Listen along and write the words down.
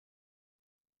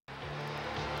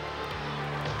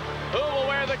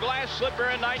wear the glass slipper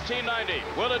in 1990?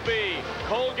 Will it be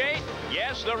Colgate?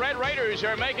 Yes, the Red Raiders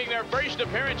are making their first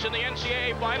appearance in the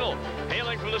NCAA final.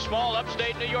 Hailing from the small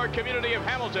upstate New York community of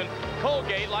Hamilton,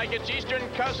 Colgate, like its eastern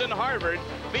cousin Harvard,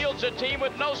 fields a team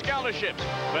with no scholarships.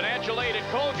 Financial aid at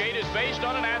Colgate is based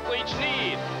on an athlete's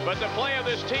need. But the play of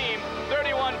this team,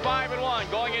 31-5-1,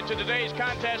 going into today's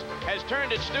contest, has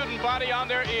turned its student body on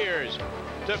their ears.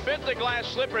 To fit the glass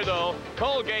slipper, though,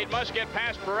 Colgate must get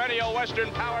past perennial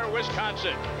Western power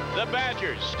Wisconsin. The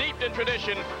Badgers, steeped in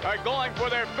tradition, are going for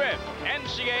their 5th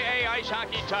NCAA ice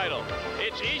hockey title.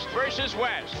 It's East versus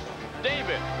West,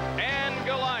 David and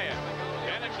Goliath.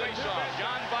 And it's face-off,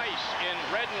 John Weiss in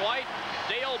red and white.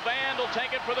 Dale Band will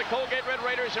take it for the Colgate Red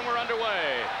Raiders, and we're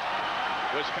underway.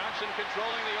 Wisconsin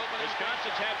controlling the opening.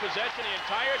 Wisconsin's had possession the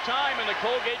entire time in the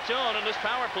Colgate zone in this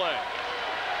power play.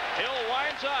 Hill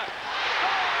winds up.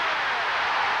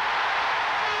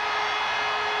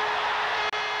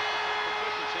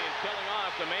 Efficiency in killing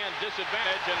off the man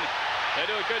disadvantage, and they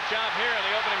do a good job here in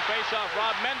the opening faceoff.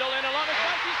 Rob Mendel in along his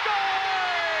right. He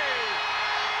scores!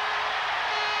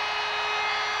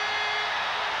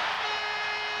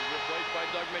 He's replaced by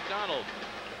Doug McDonald.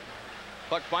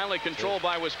 Puck finally controlled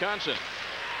by Wisconsin.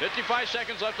 55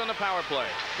 seconds left on the power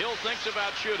play. Hill thinks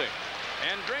about shooting.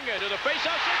 And Dringa to the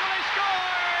faceoff signal. He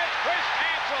scores! Chris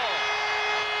Hansel.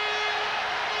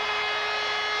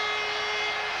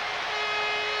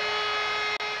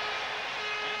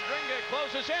 And Dringa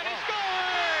closes in. He scores!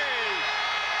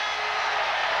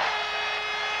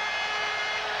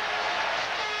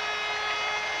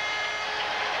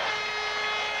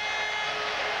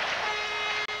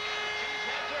 These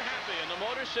heads are happy in the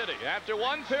Motor City. After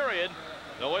one period,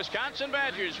 the Wisconsin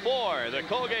Badgers 4, the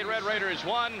Colgate Red Raiders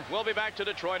 1. We'll be back to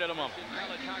Detroit in a moment.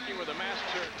 College hockey where the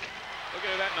masks are. Look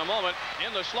at that in a moment.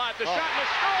 In the slot, the shot and the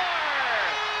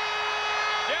score!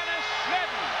 Dennis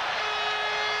Snedden.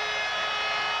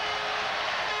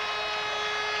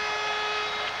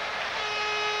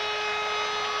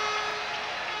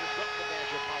 Disrupt the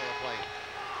Badger power play.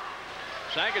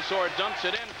 Sagasor dumps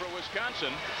it in for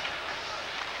Wisconsin.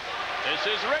 This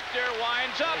is Richter,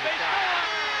 winds up, they score!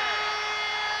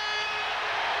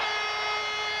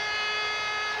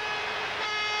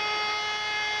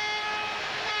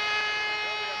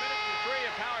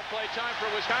 Play time for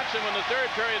Wisconsin when the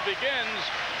third period begins.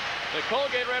 The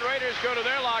Colgate Red Raiders go to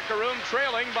their locker room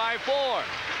trailing by 4.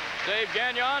 Dave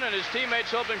Gagnon and his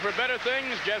teammates hoping for better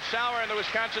things. Jeff Sauer and the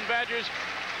Wisconsin Badgers,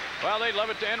 well, they'd love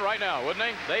it to end right now, wouldn't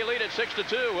they? They lead at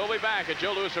 6-2. We'll be back at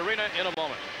Joe Louis Arena in a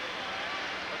moment.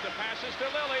 But the pass is to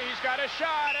Lilly. He's got a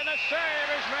shot, and the save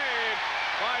is made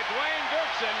by Dwayne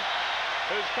Dirksen,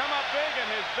 who's come up big in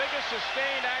his biggest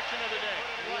sustained action of the day.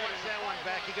 He wants that one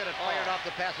back. He got it fired off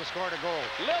the pass and scored a goal.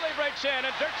 Lilly breaks in,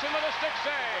 and Dirksen with a stick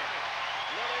save.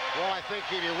 Well, I think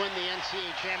if you win the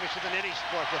NCAA championship in any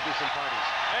sport, there'll be some parties.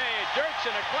 Hey,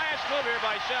 Dirksen, a class move here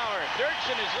by Sauer.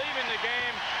 Dirksen is leaving the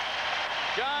game.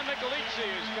 John Michelici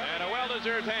is and a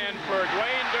well-deserved hand for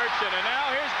Dwayne Dirksen. And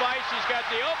now here's Weiss. He's got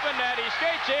the open net. He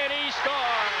skates in. He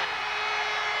scores.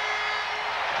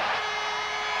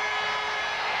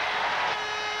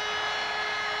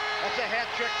 That's a hat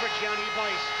trick for Johnny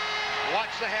Weiss.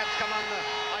 Watch the hats come on the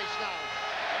ice now.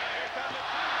 Here comes it.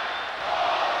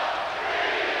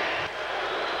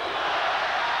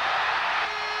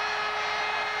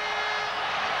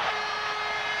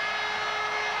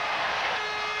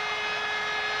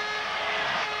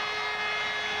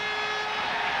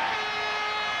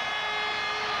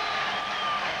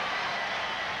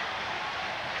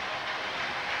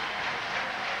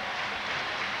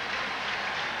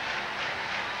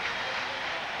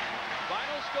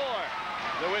 Score.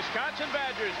 The Wisconsin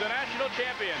Badgers, the national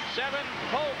champions, 7,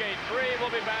 Colgate 3. We'll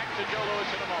be back to Joe Louis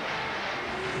in a moment.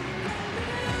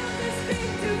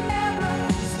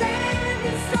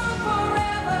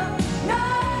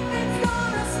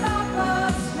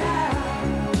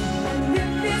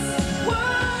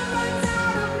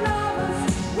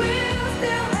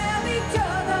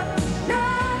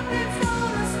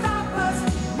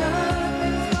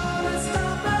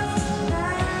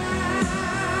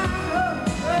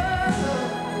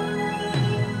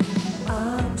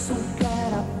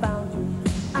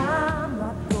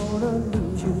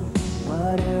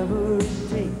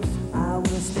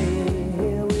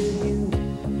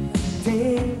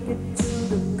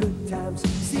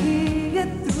 See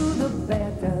it through the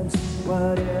bad times,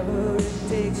 whatever it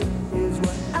takes.